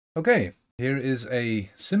Okay, here is a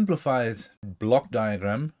simplified block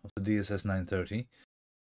diagram of the DSS930,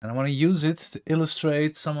 and I want to use it to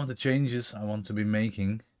illustrate some of the changes I want to be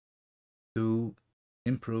making to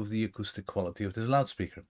improve the acoustic quality of this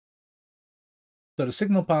loudspeaker. So the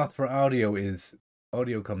signal path for audio is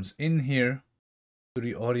audio comes in here to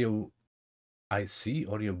the audio IC,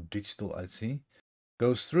 audio digital IC,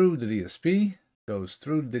 goes through the DSP, goes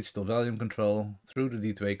through the digital volume control, through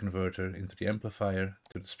the D2A converter, into the amplifier,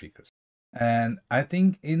 to the speakers. And I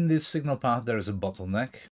think in this signal path there is a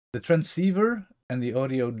bottleneck. The transceiver and the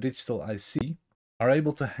audio digital IC are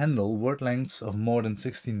able to handle word lengths of more than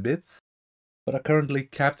 16 bits, but are currently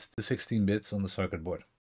capped to 16 bits on the circuit board.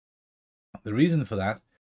 The reason for that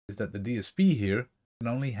is that the DSP here can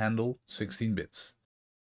only handle 16 bits.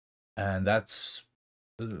 And that's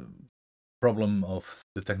the problem of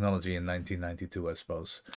the technology in 1992, I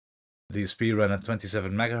suppose. The DSP ran at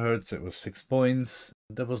 27 megahertz, it was 6 points,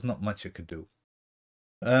 there was not much it could do.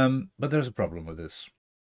 But there's a problem with this.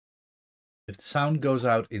 If the sound goes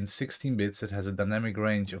out in 16 bits, it has a dynamic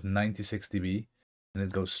range of 96 dB, and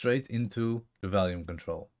it goes straight into the volume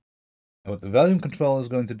control. And what the volume control is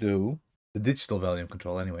going to do, the digital volume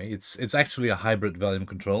control anyway, it's actually a hybrid volume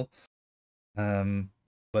control,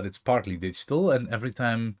 but it's partly digital, and every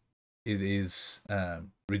time it is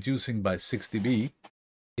reducing by 6 dB,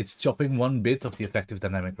 it's chopping 1 bit of the effective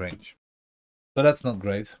dynamic range. So that's not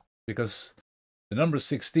great, because the number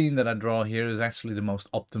 16 that I draw here is actually the most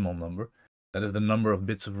optimal number. That is the number of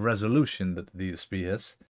bits of resolution that the DSP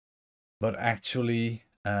has. But actually,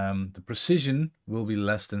 the precision will be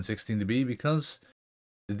less than 16 dB because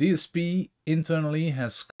the DSP internally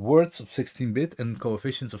has words of 16-bit and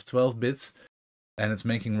coefficients of 12 bits, and it's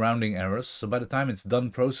making rounding errors. So by the time it's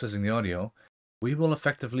done processing the audio, we will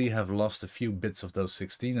effectively have lost a few bits of those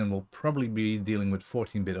 16 and we'll probably be dealing with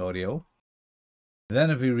 14-bit audio. Then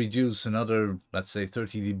if we reduce another, let's say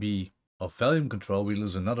 30 dB of volume control, we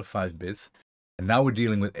lose another 5 bits. And now we're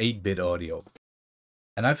dealing with 8-bit audio.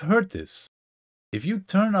 And I've heard this. If you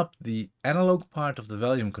turn up the analog part of the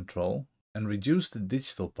volume control and reduce the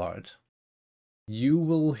digital part, you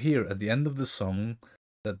will hear at the end of the song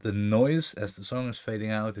that the noise as the song is fading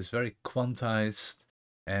out is very quantized,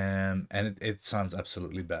 and it sounds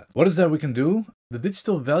absolutely bad. What is that we can do? The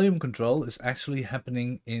digital volume control is actually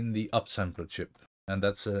happening in the upsampler chip, and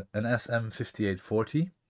that's an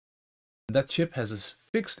SM5840. That chip has a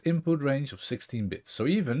fixed input range of 16 bits. So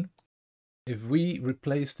even if we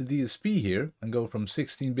replace the DSP here and go from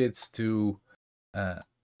 16 bits to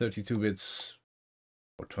 32 bits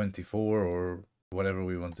or 24 or whatever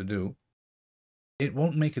we want to do, it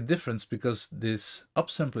won't make a difference because this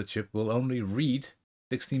upsampler chip will only read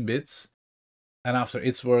 16 bits, and after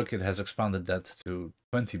its work it has expanded that to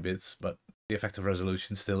 20 bits, but the effective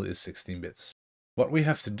resolution still is 16 bits. What we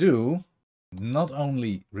have to do, not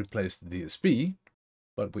only replace the DSP,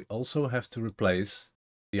 but we also have to replace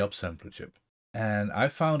the upsampler chip. And I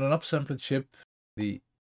found an upsampler chip, the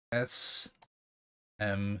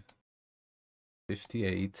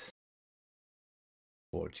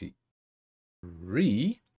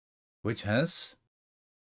SM5843, which has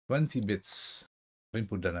 20 bits of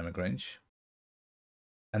input dynamic range.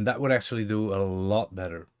 And that would actually do a lot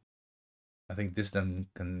better. I think this then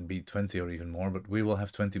can be 20 or even more, but we will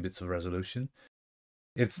have 20 bits of resolution.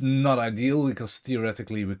 It's not ideal because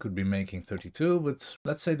theoretically we could be making 32, but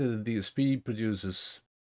let's say that the DSP produces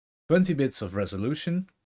 20 bits of resolution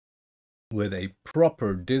with a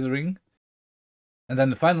proper dithering. And then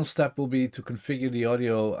the final step will be to configure the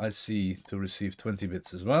audio IC to receive 20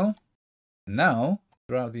 bits as well. Now,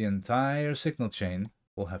 throughout the entire signal chain,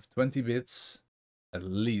 we'll have 20 bits at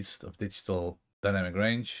least of digital dynamic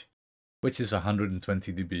range, which is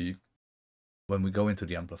 120 dB when we go into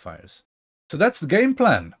the amplifiers. So that's the game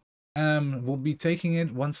plan. We'll be taking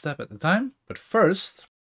it one step at a time, but first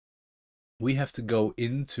we have to go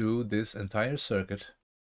into this entire circuit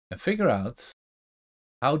and figure out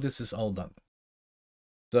how this is all done.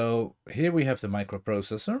 So here we have the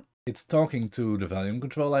microprocessor. It's talking to the volume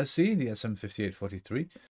control IC, the SM5843,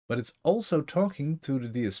 but it's also talking to the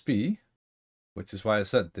DSP, which is why I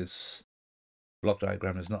said this block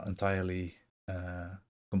diagram is not entirely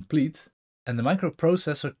complete. And the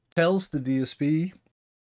microprocessor tells the DSP,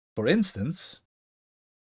 for instance,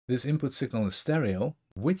 this input signal is stereo,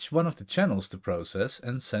 which one of the channels to process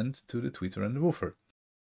and send to the tweeter and the woofer.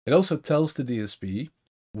 It also tells the DSP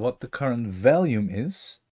what the current volume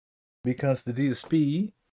is, because the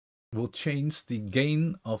DSP will change the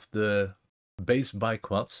gain of the bass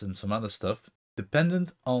biquads and some other stuff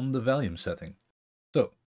dependent on the volume setting.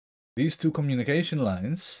 So these two communication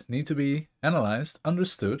lines need to be analyzed,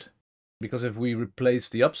 understood, because if we replace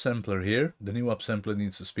the upsampler here, the new upsampler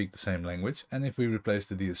needs to speak the same language. And if we replace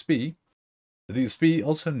the DSP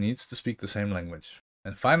also needs to speak the same language.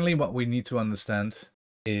 And finally, what we need to understand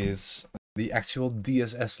is the actual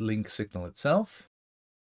DSS link signal itself.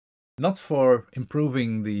 Not for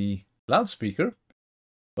improving the loudspeaker,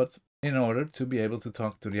 but in order to be able to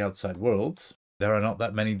talk to the outside world. There are not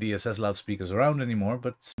that many DSS loudspeakers around anymore,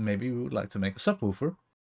 but maybe we would like to make a subwoofer.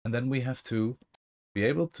 And then we have to be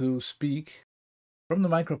able to speak from the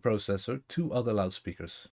microprocessor to other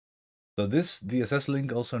loudspeakers. So this DSS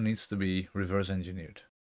link also needs to be reverse engineered.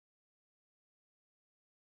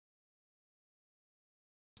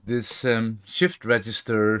 This shift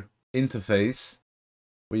register interface,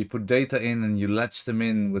 where you put data in and you latch them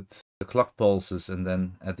in with the clock pulses, and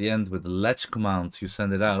then at the end with the latch command you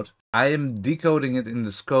send it out. I am decoding it in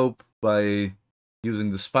the scope by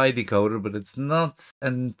using the SPI decoder, but it's not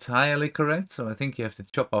entirely correct, so I think you have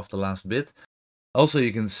to chop off the last bit. Also,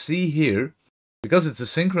 you can see here, because it's a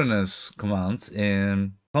synchronous command,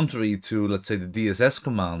 contrary to, let's say, the DSS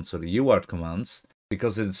commands or the UART commands,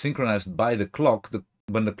 because it's synchronized by the clock,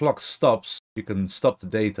 when the clock stops, you can stop the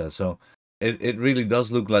data. So it really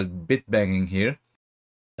does look like bit banging here.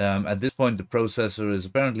 At this point, the processor is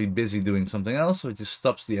apparently busy doing something else, so it just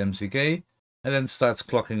stops the MCK and then starts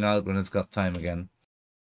clocking out when it's got time again.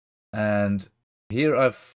 And here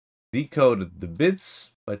I've decoded the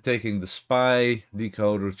bits by taking the SPI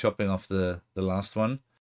decoder, chopping off the last one.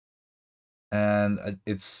 And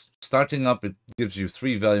it's starting up, it gives you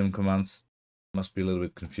 3 volume commands. Must be a little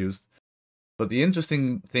bit confused. But the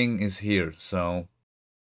interesting thing is here. So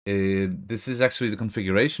this is actually the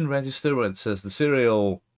configuration register, where it says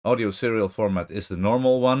the audio serial format is the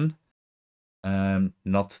normal one,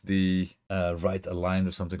 not the right aligned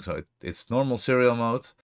or something. So it's normal serial mode.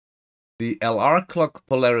 The LR clock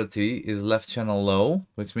polarity is left channel low,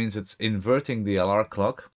 which means it's inverting the LR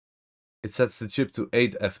clock. It sets the chip to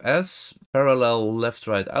 8fs, parallel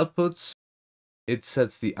left-right outputs. It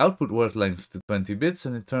sets the output word length to 20 bits,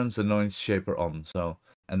 and it turns the noise shaper on. So,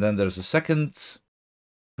 and then there's a second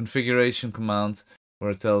configuration command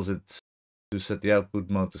where it tells it to set the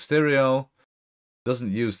output mode to stereo,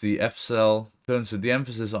 doesn't use the F cell, turns the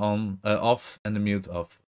de-emphasis on off and the mute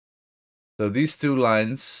off. So these 2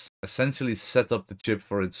 lines essentially set up the chip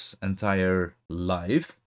for its entire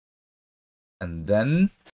life. And then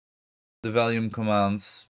the volume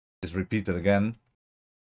commands is repeated again.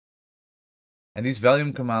 And these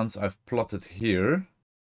volume commands I've plotted here.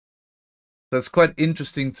 So it's quite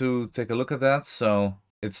interesting to take a look at that. So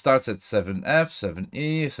it starts at 7F,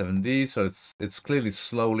 7E, 7D, so it's clearly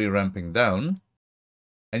slowly ramping down.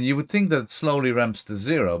 And you would think that it slowly ramps to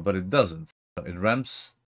 0, but it doesn't. So it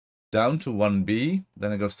ramps down to 1B,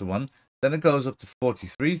 then it goes to 1, then it goes up to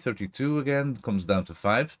 43, 32 again, comes down to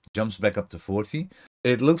 5, jumps back up to 40.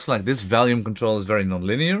 It looks like this volume control is very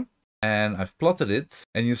nonlinear, and I've plotted it,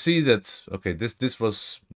 and you see that, okay, this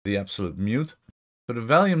was the absolute mute. So the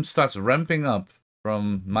volume starts ramping up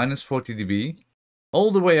from minus 40 dB all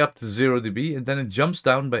the way up to 0 dB, and then it jumps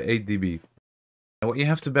down by 8 dB. And what you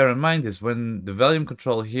have to bear in mind is when the volume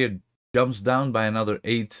control here jumps down by another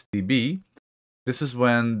 8 dB, this is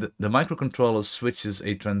when the microcontroller switches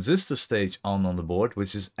a transistor stage on the board,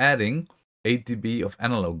 which is adding 8 dB of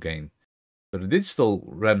analog gain. So the digital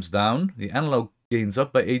ramps down, the analog gains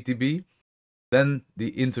up by 8 dB, then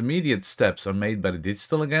the intermediate steps are made by the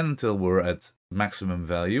digital again until we're at maximum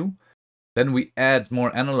value. Then we add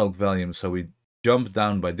more analog volume, so we jump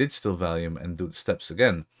down by digital volume and do the steps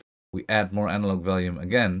again. We add more analog volume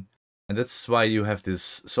again, and that's why you have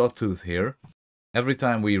this sawtooth here. Every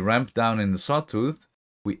time we ramp down in the sawtooth,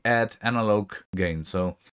 we add analog gain.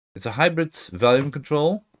 So it's a hybrid volume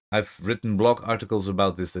control. I've written blog articles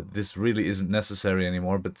about this, that this really isn't necessary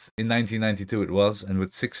anymore, but in 1992 it was, and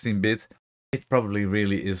with 16-bit, it probably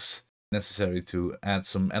really is necessary to add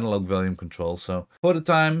some analog volume control. So for the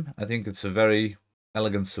time, I think it's a very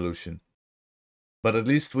elegant solution. But at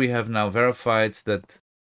least we have now verified that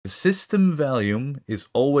the system volume is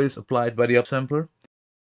always applied by the upsampler.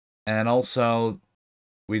 And also,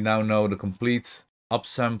 we now know the complete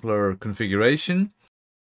upsampler configuration,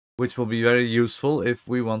 which will be very useful if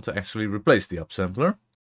we want to actually replace the upsampler.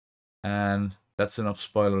 And that's enough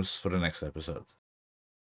spoilers for the next episode.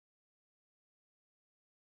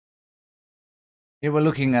 Here we're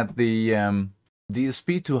looking at the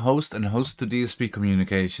DSP to host and host to DSP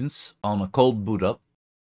communications on a cold boot up.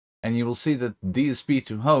 And you will see that DSP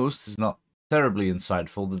to host is not terribly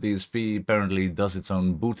insightful. The DSP apparently does its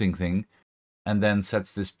own booting thing and then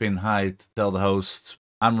sets this pin high to tell the host,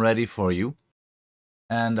 I'm ready for you.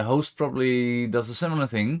 And the host probably does a similar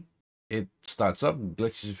thing, it starts up,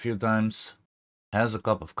 glitches a few times, has a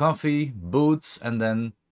cup of coffee, boots, and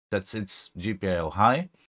then sets its GPIO high.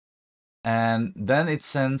 And then it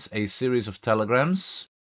sends a series of telegrams.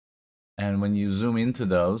 And when you zoom into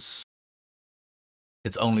those,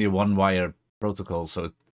 it's only a one-wire protocol, so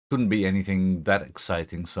it couldn't be anything that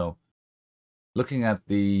exciting. So looking at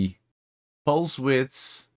the pulse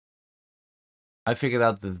widths, I figured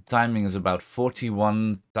out that the timing is about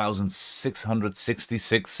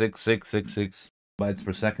 41,666 bytes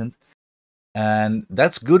per second. And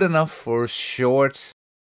that's good enough for short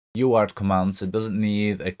UART commands. It doesn't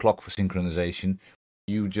need a clock for synchronization.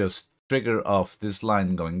 You just trigger off this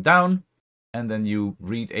line going down, and then you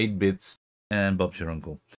read 8 bits, and Bob's your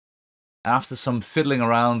uncle. After some fiddling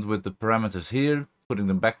around with the parameters here, putting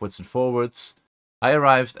them backwards and forwards, I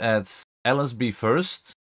arrived at LSB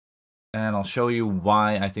first, and I'll show you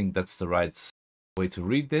why I think that's the right way to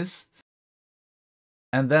read this.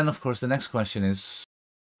 And then, of course, the next question is,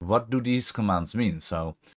 what do these commands mean?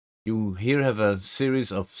 So you here have a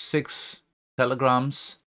series of 6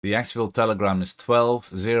 telegrams. The actual telegram is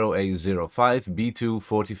 12-0A05 B2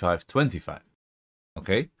 4525.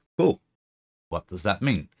 Okay, cool. What does that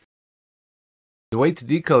mean? The way to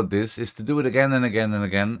decode this is to do it again and again and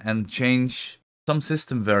again and change some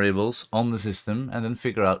system variables on the system and then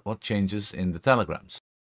figure out what changes in the telegrams.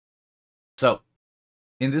 So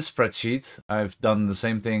in this spreadsheet, I've done the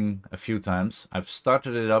same thing a few times. I've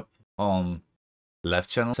started it up on left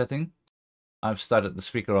channel setting. I've started the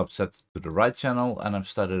speaker up set to the right channel, and I've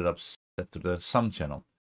started it up set to the sum channel.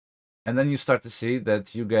 And then you start to see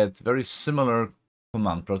that you get very similar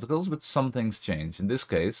command protocols, but some things change. In this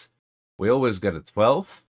case, we always get a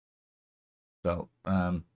 12. So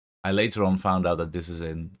I later on found out that this is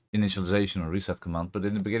an initialization or reset command, but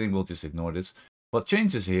in the beginning we'll just ignore this. What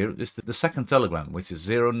changes here is the second telegram, which is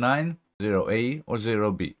 09, 0A, or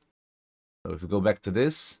 0B. So if we go back to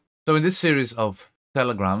this, so in this series of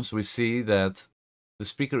telegrams, we see that the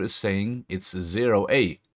speaker is saying it's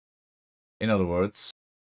 0A. In other words,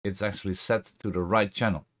 it's actually set to the right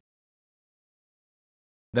channel.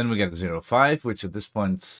 Then we get a 05, which at this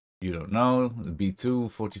point you don't know,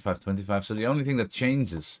 B2, 4525. So the only thing that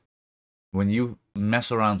changes when you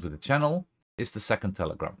mess around with the channel is the second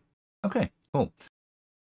telegram. Okay, cool.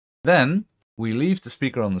 Then we leave the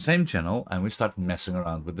speaker on the same channel and we start messing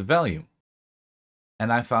around with the volume.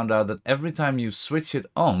 And I found out that every time you switch it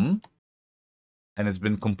on, and it's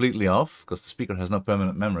been completely off because the speaker has no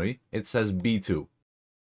permanent memory, it says B2.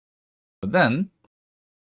 But then,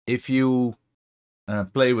 if you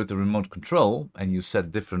play with the remote control and you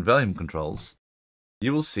set different volume controls,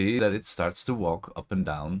 you will see that it starts to walk up and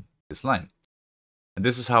down this line. And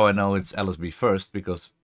this is how I know it's LSB first,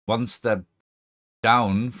 because one step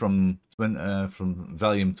down from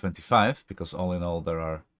volume 25, because all in all there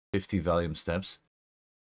are 50 volume steps,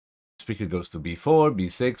 speaker goes to B4,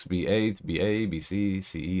 B6, B8, BA, BC,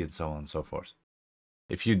 CE, and so on and so forth.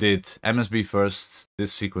 If you did MSB first,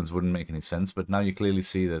 this sequence wouldn't make any sense, but now you clearly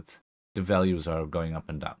see that the values are going up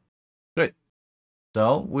and down. Great.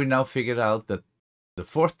 So we now figured out that the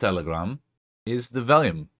fourth telegram is the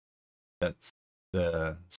volume that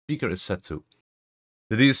the speaker is set to.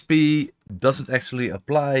 The DSP doesn't actually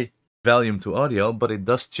apply volume to audio, but it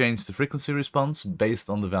does change the frequency response based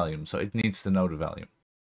on the volume, so it needs to know the volume.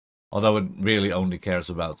 Although it really only cares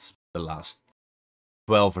about the last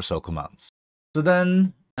 12 or so commands. So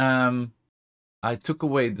then I took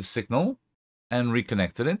away the signal and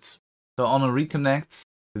reconnected it. So on a reconnect,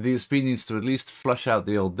 the DSP needs to at least flush out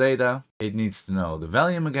the old data. It needs to know the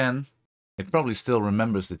volume again. It probably still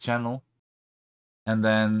remembers the channel. And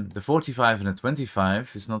then the 45 and the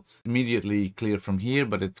 25 is not immediately clear from here,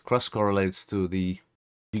 but it cross-correlates to the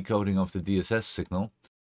decoding of the DSS signal.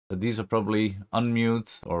 But these are probably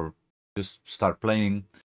unmute or just start playing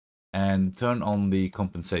and turn on the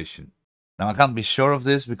compensation. Now I can't be sure of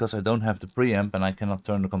this because I don't have the preamp and I cannot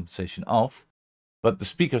turn the compensation off. But the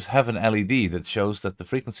speakers have an LED that shows that the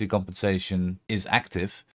frequency compensation is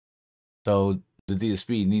active. So the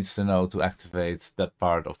DSP needs to know to activate that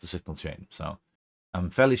part of the signal chain. So I'm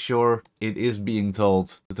fairly sure it is being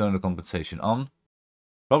told to turn the compensation on.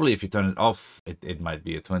 Probably if you turn it off, it might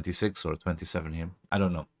be a 26 or a 27 here. I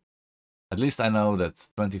don't know. At least I know that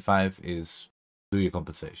 25 is do your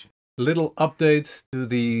compensation. Little update to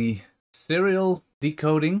the serial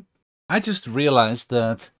decoding. I just realized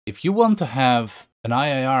that if you want to have an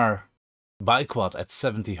IIR biquad at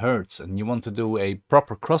 70 Hz and you want to do a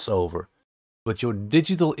proper crossover, but your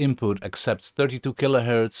digital input accepts 32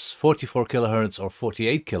 kHz, 44 kHz, or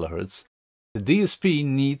 48 kHz, the DSP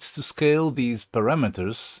needs to scale these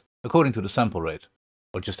parameters according to the sample rate.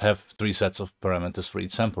 or just have 3 sets of parameters for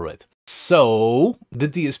each sample rate. So the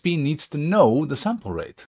DSP needs to know the sample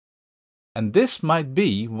rate. And this might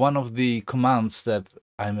be one of the commands that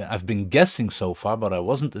I've been guessing so far, but I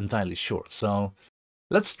wasn't entirely sure. So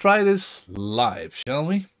let's try this live, shall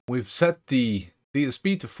we? We've set the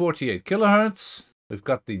DSP to 48 kilohertz. We've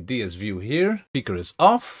got the DS view here. Speaker is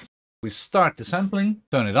off. We start the sampling,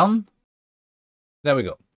 turn it on. There we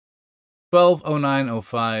go.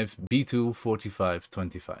 120905 B2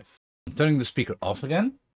 4525. I'm turning the speaker off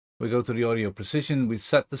again. We go to the audio precision. We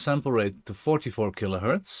set the sample rate to 44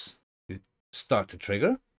 kilohertz. We start the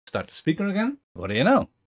trigger, start the speaker again. What do you know?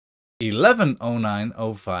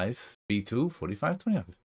 110905 B2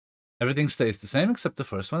 4525. Everything stays the same except the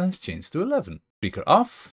first one has changed to 11. Speaker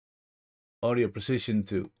off. Audio precision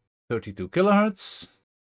to 32 kilohertz.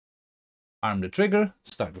 Arm the trigger,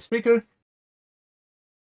 start the speaker.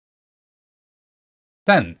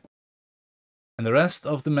 10. And the rest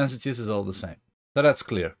of the messages is all the same. So that's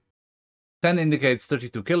clear. 10 indicates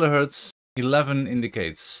 32 kilohertz. 11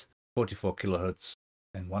 indicates 44 kilohertz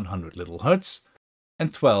and 100 little hertz.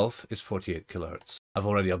 And 12 is 48 kilohertz. I've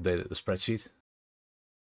already updated the spreadsheet.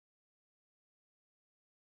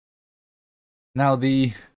 Now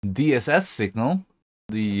the DSS signal,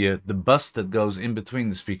 the bus that goes in between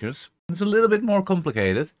the speakers, is a little bit more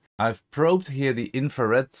complicated. I've probed here the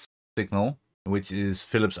infrared signal, which is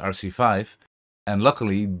Philips RC5, and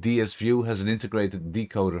luckily DSView has an integrated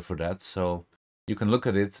decoder for that, so you can look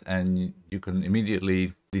at it and you can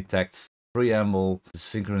immediately detect preamble, the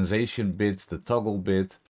synchronization bits, the toggle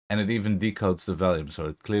bit, and it even decodes the volume. So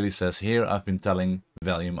it clearly says here I've been telling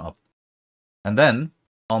volume up. And then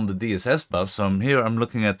on the DSS bus, so here I'm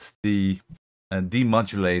looking at the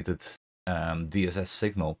demodulated DSS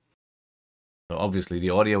signal. So obviously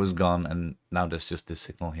the audio is gone and now there's just this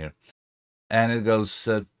signal here. And it goes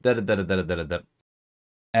da-da-da-da-da-da-da-da.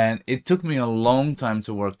 And it took me a long time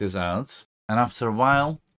to work this out. And after a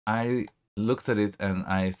while, I looked at it and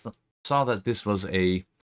I saw that this was a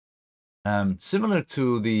similar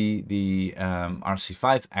to the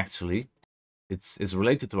RC5 actually. It's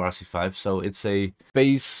related to RC5, so it's a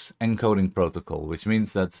phase encoding protocol, which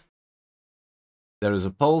means that there is a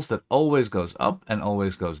pulse that always goes up and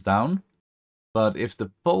always goes down. But if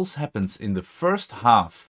the pulse happens in the first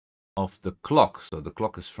half of the clock, so the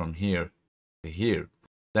clock is from here to here,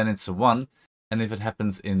 then it's a 1. And if it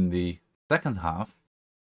happens in the second half,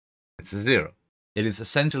 it's a 0. It is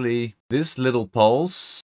essentially this little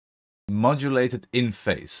pulse modulated in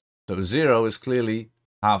phase. So a 0 is clearly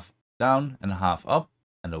half down and half up,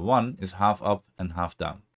 and a 1 is half up and half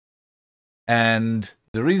down. And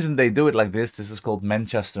the reason they do it like this is called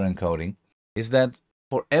Manchester encoding, is that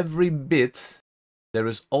for every bit there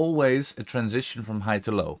is always a transition from high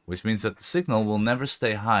to low, which means that the signal will never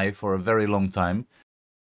stay high for a very long time.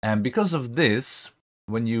 And because of this,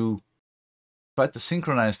 when you try to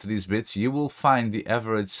synchronize to these bits, you will find the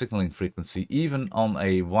average signaling frequency even on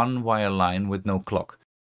a one-wire line with no clock.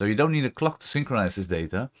 So you don't need a clock to synchronize this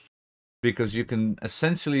data, because you can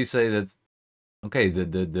essentially say that, okay,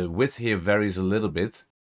 the width here varies a little bit,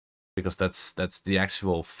 because that's the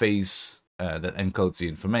actual phase that encodes the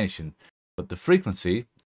information. But the frequency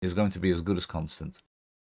is going to be as good as constant.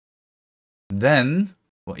 Then,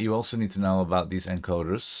 what you also need to know about these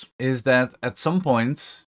encoders is that at some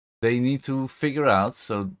point they need to figure out,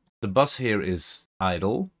 so the bus here is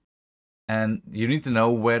idle, and you need to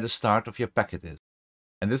know where the start of your packet is.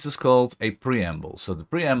 And this is called a preamble. So the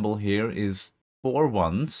preamble here is 4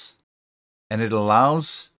 ones, and it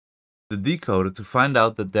allows the decoder to find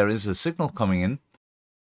out that there is a signal coming in,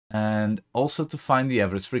 and also to find the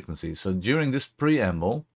average frequency. So during this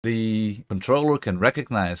preamble, the controller can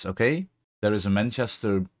recognize, okay, there is a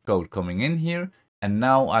Manchester code coming in here, and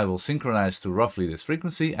now I will synchronize to roughly this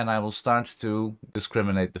frequency, and I will start to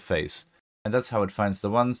discriminate the phase. And that's how it finds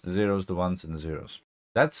the ones, the zeros, the ones, and the zeros.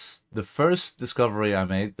 That's the first discovery I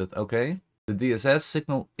made, that, okay, the DSS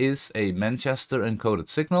signal is a Manchester encoded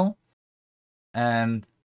signal, and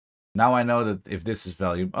now I know that if this is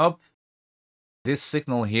volume up, this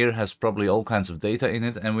signal here has probably all kinds of data in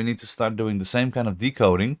it, and we need to start doing the same kind of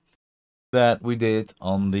decoding that we did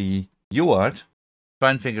on the UART. Try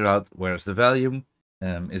and figure out where's the volume,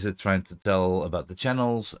 is it trying to tell about the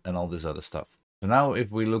channels, and all this other stuff. So now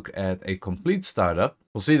if we look at a complete startup,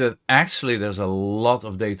 we'll see that actually there's a lot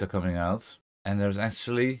of data coming out, and there's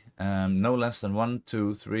actually no less than 1,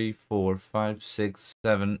 2, 3, 4, 5, 6,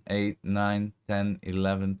 7, 8, 9, 10,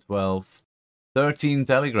 11, 12, 13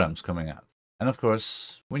 telegrams coming out. And of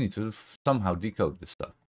course, we need to somehow decode this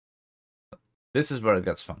stuff. This is where it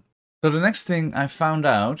gets fun. So the next thing I found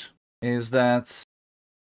out is that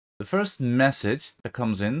the first message that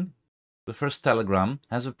comes in, the first telegram,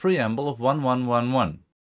 has a preamble of 1111.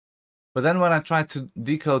 But then when I tried to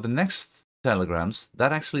decode the next telegrams,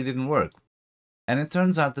 that actually didn't work. And it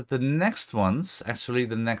turns out that the next ones, actually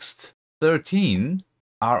the next 13,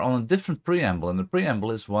 are on a different preamble, and the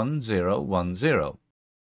preamble is 1010.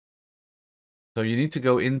 So you need to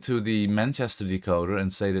go into the Manchester decoder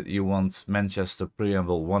and say that you want Manchester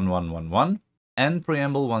preamble 1111 and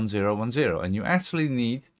preamble 1010. And you actually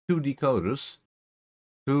need 2 decoders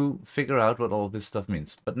to figure out what all of this stuff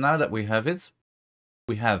means. But now that we have it,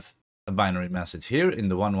 we have a binary message here in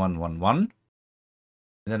the 1111.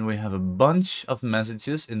 And then we have a bunch of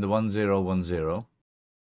messages in the 1010.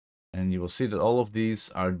 And you will see that all of these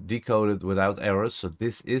are decoded without errors. So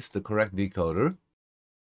this is the correct decoder.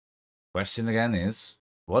 Question again is,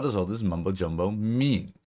 what does all this mumbo jumbo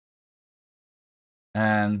mean?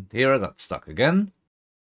 And here I got stuck again.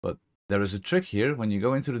 But there is a trick here when you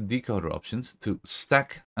go into the decoder options to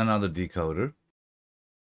stack another decoder.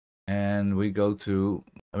 And we go to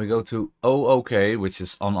OK, which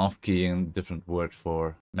is on-off keying, different word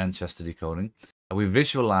for Manchester decoding. And we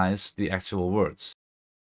visualize the actual words.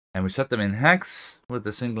 And we set them in hex with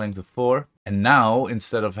the sync length of 4. And now,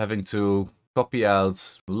 instead of having to copy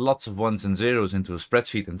out lots of ones and zeros into a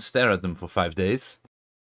spreadsheet and stare at them for 5 days,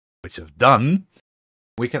 which I've done,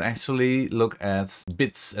 we can actually look at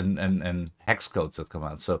bits and hex codes that come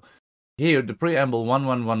out. So here, the preamble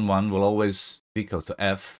 1111 will always decode to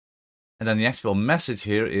F. And then the actual message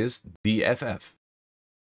here is DFF.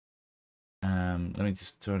 Let me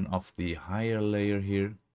just turn off the higher layer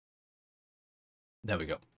here. There we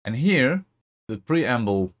go. And here, the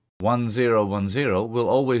preamble 1010 will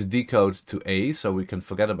always decode to A, so we can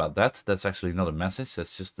forget about that. That's actually not a message,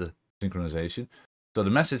 that's just the synchronization. So the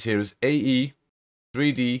message here is AE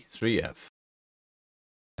 3D 3F.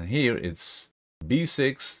 And here it's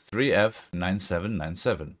B6 3F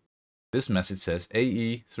 9797. This message says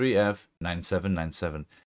AE 3F 9797.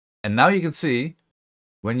 And now you can see,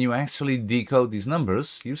 when you actually decode these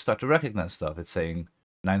numbers, you start to recognize stuff. It's saying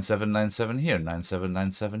 9797 here,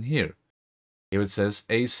 9797 here. Here it says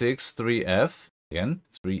A6 3F, again,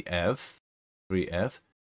 3F, 3F,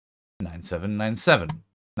 9797.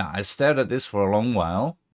 Now, I stared at this for a long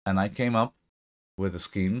while, and I came up with a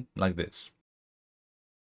scheme like this.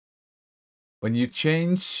 When you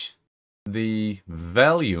change the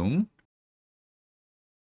volume,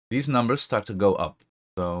 these numbers start to go up.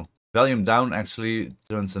 So, volume down actually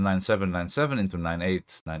turns the 9797 into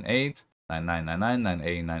 9898, 9999,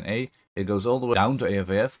 9898. It goes all the way down to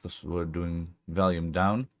AFAF because we're doing volume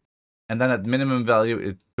down. And then at minimum value,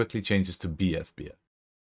 it quickly changes to BFBF.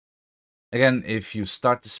 Again, if you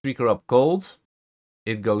start the speaker up cold,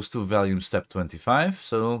 it goes to volume step 25.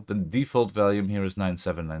 So the default volume here is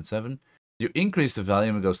 9797. You increase the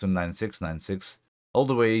volume, it goes to 9696, all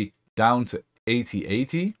the way down to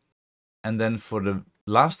 8080. And then for the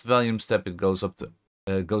last volume step, it goes up to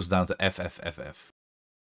goes down to FFFF,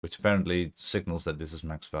 which apparently signals that this is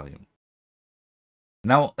max volume.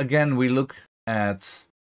 Now, again, we look at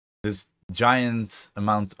this giant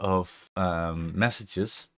amount of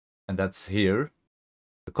messages, and that's here.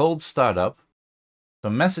 The cold startup. So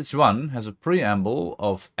message 1 has a preamble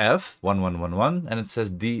of F, 1111, and it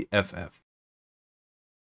says DFF.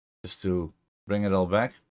 Just to bring it all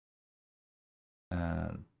back.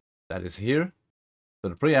 That is here. So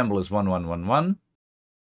the preamble is 1111,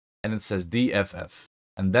 and it says DFF.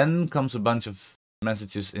 And then comes a bunch of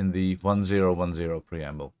messages in the 1010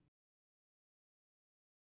 preamble.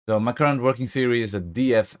 So my current working theory is that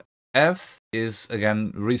DFF is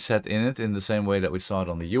again reset in it in the same way that we saw it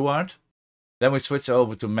on the UART. Then we switch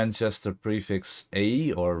over to Manchester prefix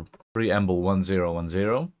A or preamble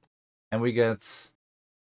 1010, and we get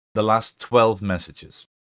the last 12 messages.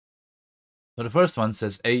 So the first one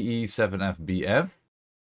says AE7FBF,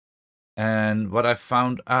 and what I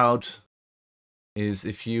found out is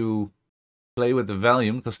if you play with the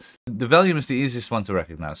volume, because the volume is the easiest one to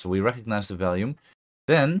recognize, so we recognize the volume.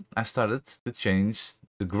 Then I started to change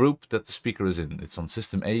the group that the speaker is in. It's on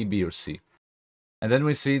system A, B, or C. And then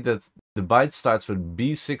we see that the byte starts with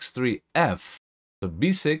B63F. So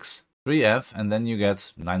B6, 3F, and then you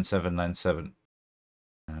get 9797.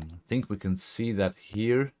 I think we can see that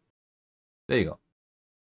here. There you go.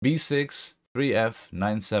 B6, 3F,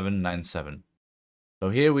 9797. So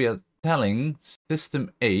here we are telling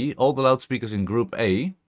system A, all the loudspeakers in group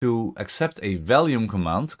A, to accept a volume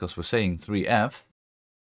command, because we're saying 3F,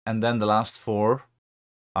 and then the last 4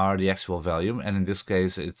 are the actual volume, and in this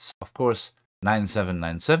case it's of course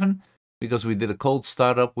 9797, because we did a cold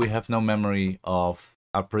startup, we have no memory of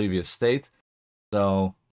our previous state,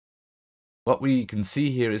 so what we can see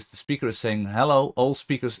here is the speaker is saying, hello, all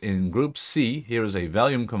speakers in group C. Here is a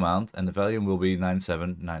volume command, and the volume will be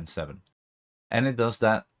 9797. And it does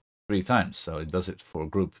that 3 times. So it does it for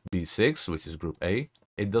group B6, which is group A.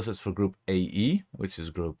 It does it for group AE, which is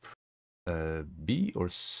group B or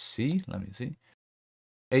C. Let me see.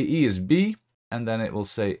 AE is B, and then it will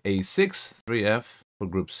say A6, 3F for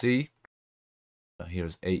group C. So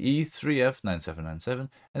here's AE, 3F, 9797.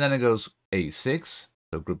 And then it goes A6,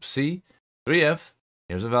 so group C, 3F.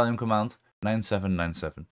 Here's a volume command,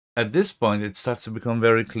 9797. At this point, it starts to become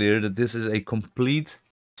very clear that this is a complete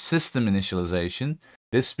system initialization.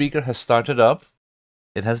 This speaker has started up.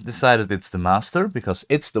 It has decided it's the master because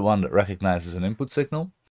it's the one that recognizes an input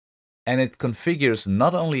signal. And it configures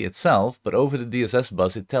not only itself, but over the DSS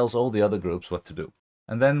bus, it tells all the other groups what to do.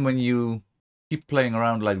 And then when you keep playing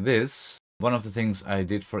around like this, one of the things I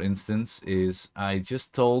did, for instance, is I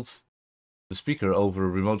just told the speaker over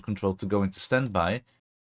remote control to go into standby.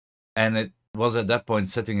 And it was at that point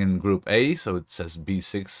setting in group A, so it says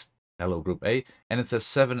B6, hello group A, and it says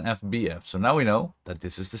 7FBF. So now we know that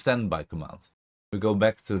this is the standby command. We go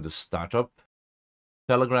back to the startup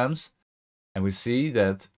telegrams, and we see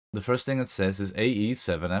that the first thing it says is AE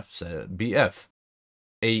 7FBF.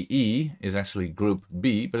 AE is actually group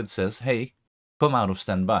B, but it says, hey, come out of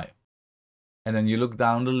standby. And then you look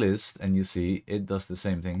down the list and you see it does the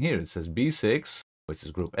same thing here. It says B6, which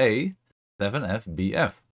is group A,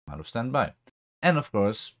 7FBF, out of standby. And of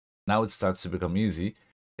course, now it starts to become easy.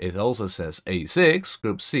 It also says A6,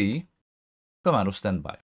 group C, come out of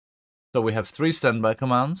standby. So we have 3 standby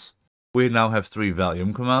commands. We now have 3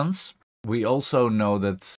 volume commands. We also know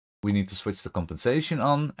that we need to switch the compensation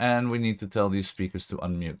on, and we need to tell these speakers to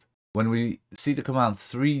unmute. When we see the command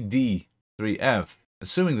 3D, 3F,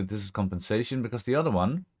 assuming that this is compensation, because the other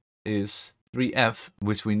one is 3F,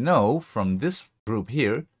 which we know from this group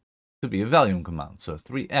here to be a volume command. So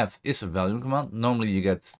 3F is a volume command. Normally you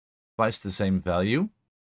get twice the same value.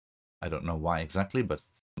 I don't know why exactly, but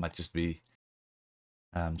it might just be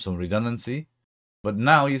some redundancy. But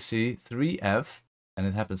now you see 3F, and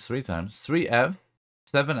it happens 3 times. 3F,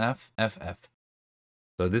 7F, FF.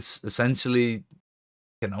 So this essentially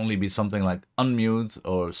can only be something like unmute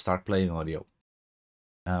or start playing audio.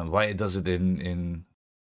 Why it does it in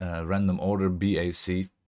random order BAC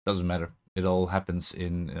doesn't matter. It all happens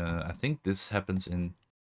in, I think this happens in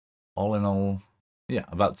all, yeah,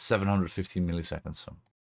 about 750 milliseconds. So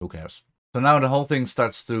who cares? So now the whole thing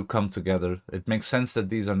starts to come together. It makes sense that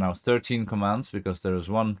these are now 13 commands because there is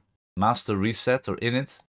one master reset or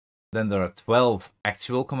init. Then there are 12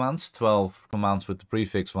 actual commands, 12 commands with the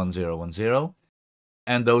prefix 1010.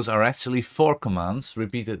 And those are actually 4 commands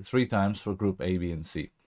repeated 3 times for group A, B, and C.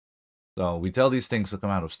 So we tell these things to come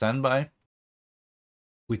out of standby.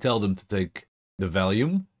 We tell them to take the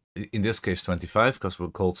volume, in this case 25, because we're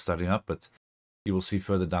cold starting up, but you will see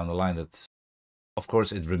further down the line that, of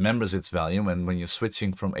course, it remembers its volume, and when you're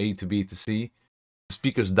switching from A to B to C, the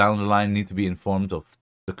speakers down the line need to be informed of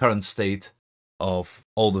the current state of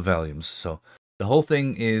all the volumes. So the whole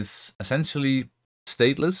thing is essentially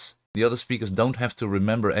stateless. The other speakers don't have to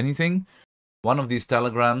remember anything. One of these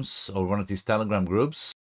telegrams or one of these telegram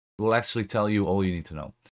groups will actually tell you all you need to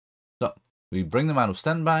know. So we bring them out of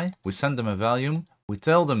standby, we send them a volume, we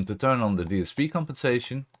tell them to turn on the DSP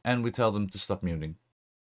compensation, and we tell them to stop muting.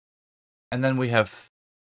 And then we have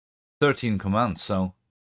 13 commands. So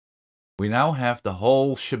we now have the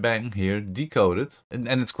whole shebang here decoded, and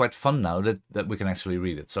it's quite fun now that we can actually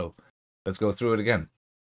read it. So let's go through it again.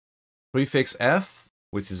 Prefix F,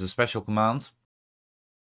 which is a special command.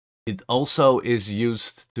 It also is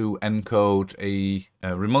used to encode a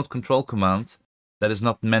remote control command that is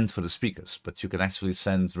not meant for the speakers, but you can actually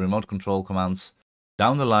send remote control commands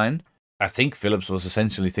down the line. I think Philips was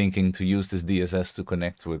essentially thinking to use this DSS to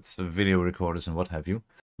connect with video recorders and what have you.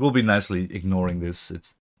 We'll be nicely ignoring this.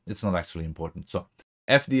 It's not actually important. So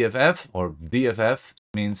FDFF or DFF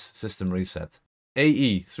means system reset.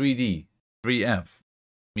 AE 3D 3F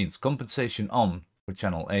means compensation on for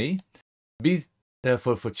channel A. B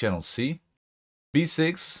for channel C.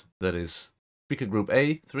 B6, that is speaker group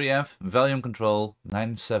A 3F, volume control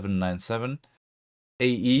 9797.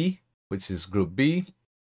 AE, which is group B,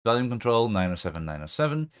 volume control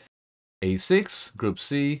 90797. A6, group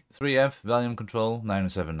C 3F, volume control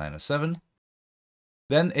 90797.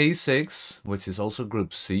 Then A6, which is also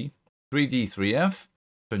group C, 3D 3F,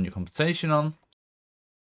 turn your compensation on.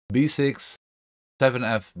 B6,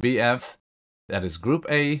 7F, BF, that is group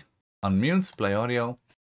A, unmute, play audio.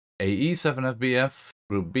 AE 7F, BF,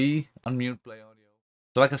 group B, unmute, play audio.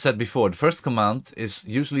 So like I said before, the first command is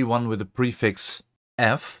usually one with the prefix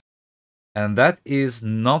F. And that is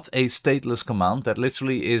not a stateless command. That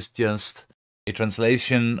literally is just a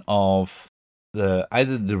translation of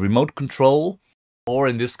either the remote control, or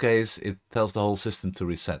in this case, it tells the whole system to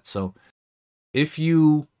reset. So if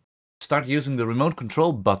you start using the remote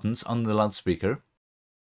control buttons on the loudspeaker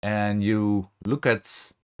and you look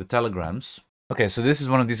at the telegrams. Okay, so this is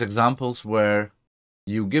one of these examples where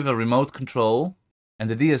you give a remote control and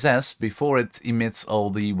the DSS, before it emits all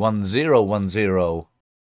the 1010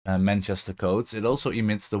 Manchester codes, it also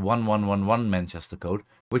emits the 1111 Manchester code,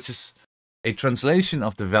 which is a translation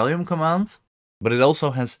of the volume command, but it also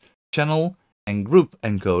has channel and group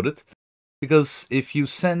encoded, because if you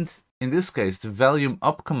send, in this case, the volume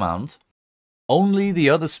up command, only the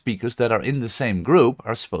other speakers that are in the same group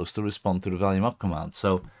are supposed to respond to the volume up command.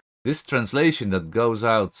 So this translation that goes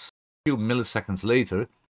out a few milliseconds later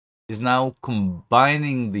is now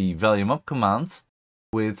combining the volume up command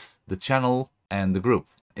with the channel and the group.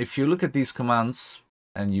 If you look at these commands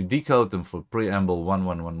and you decode them for preamble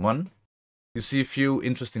 1111, you see a few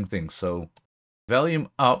interesting things. So volume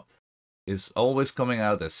up is always coming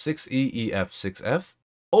out as 6E-EF 6F,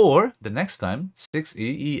 or the next time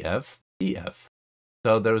 6E-EF EF.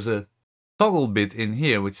 So there's a toggle bit in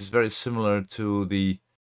here which is very similar to the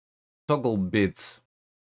toggle bit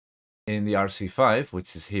in the RC5,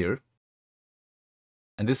 which is here.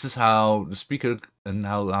 And this is how the speaker and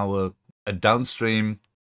how a downstream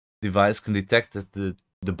device can detect that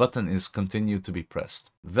the button is continued to be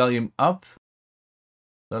pressed. Volume up.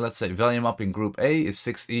 So let's say volume up in group A is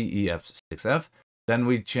 6E-EF 6F. Then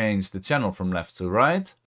we change the channel from left to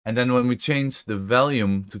right. And then when we change the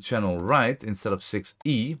volume to channel right, instead of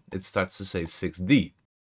 6E, it starts to say 6D.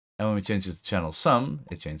 And when we change it to channel sum,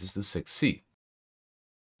 it changes to 6C.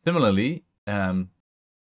 Similarly,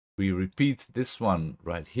 we repeat this one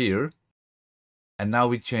right here. And now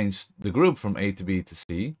we change the group from A to B to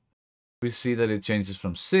C. We see that it changes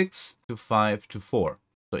from 6 to 5 to 4.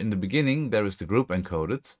 So in the beginning, there is the group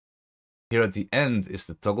encoded. Here at the end is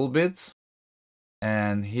the toggle bit.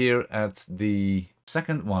 And here at the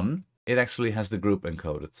second one, it actually has the group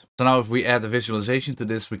encoded. So now if we add a visualization to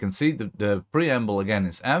this, we can see the preamble again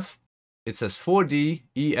is F. It says 4D,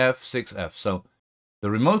 EF, 6F. So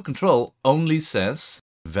the remote control only says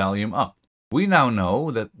volume up. We now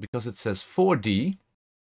know that because it says 4D,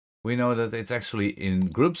 we know that it's actually in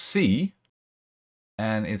group C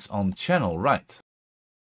and it's on channel right.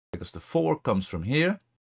 Because the 4 comes from here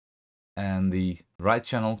and the right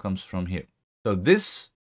channel comes from here. So this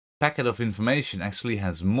packet of information actually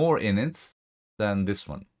has more in it than this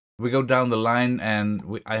one. We go down the line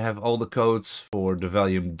and I have all the codes for the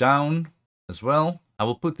volume down as well. I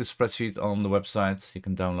will put this spreadsheet on the website, you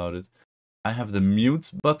can download it. I have the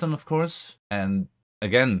mute button, of course, and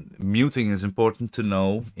again, muting is important to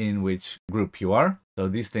know in which group you are. So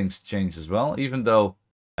these things change as well, even though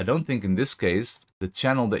I don't think in this case the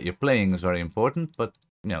channel that you're playing is very important, but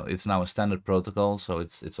you know, it's now a standard protocol, so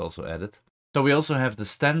it's also added. So we also have the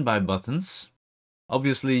standby buttons.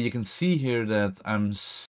 Obviously, you can see here that I'm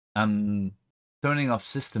turning off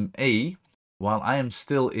system A while I am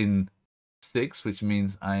still in 6, which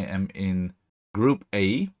means I am in group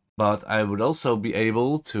A, but I would also be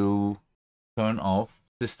able to turn off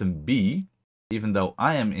system B even though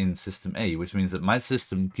I am in system A, which means that my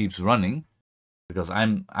system keeps running because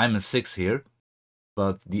I'm a 6 here,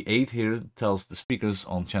 but the 8 here tells the speakers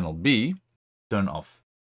on channel B turn off.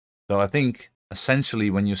 So I think essentially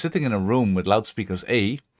when you're sitting in a room with loudspeakers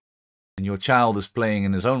A and your child is playing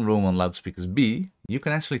in his own room on loudspeakers B, you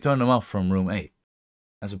can actually turn them off from room A.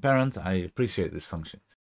 As a parent, I appreciate this function.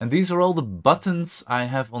 And these are all the buttons I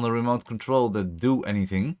have on the remote control that do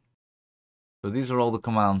anything. So these are all the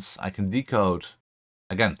commands I can decode.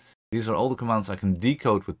 Again, these are all the commands I can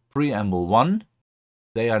decode with preamble 1.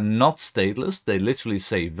 They are not stateless. They literally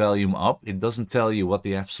say volume up. It doesn't tell you what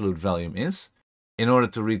the absolute volume is. In order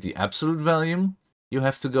to read the absolute volume, you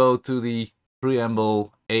have to go to the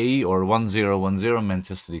preamble A or 1010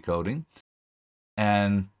 Manchester decoding.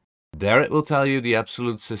 And there it will tell you the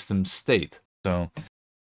absolute system state. So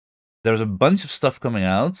there's a bunch of stuff coming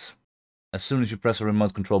out. As soon as you press a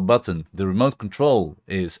remote control button, the remote control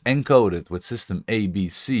is encoded with system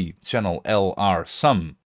ABC, channel LR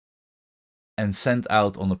sum, and sent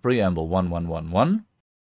out on the preamble 1111.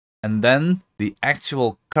 And then the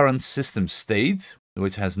actual current system state,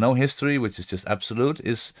 which has no history, which is just absolute,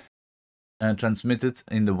 is transmitted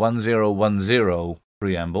in the 1010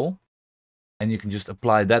 preamble. And you can just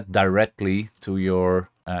apply that directly to your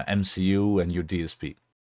MCU and your DSP.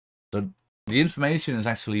 So the information is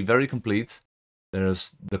actually very complete.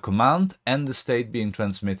 There's the command and the state being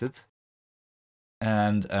transmitted.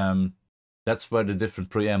 And that's where the different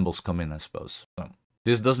preambles come in, I suppose. So,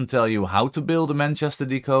 this doesn't tell you how to build a Manchester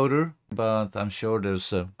decoder, but I'm sure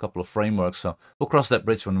there's a couple of frameworks, so we'll cross that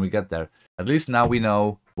bridge when we get there. At least now we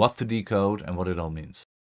know what to decode and what it all means.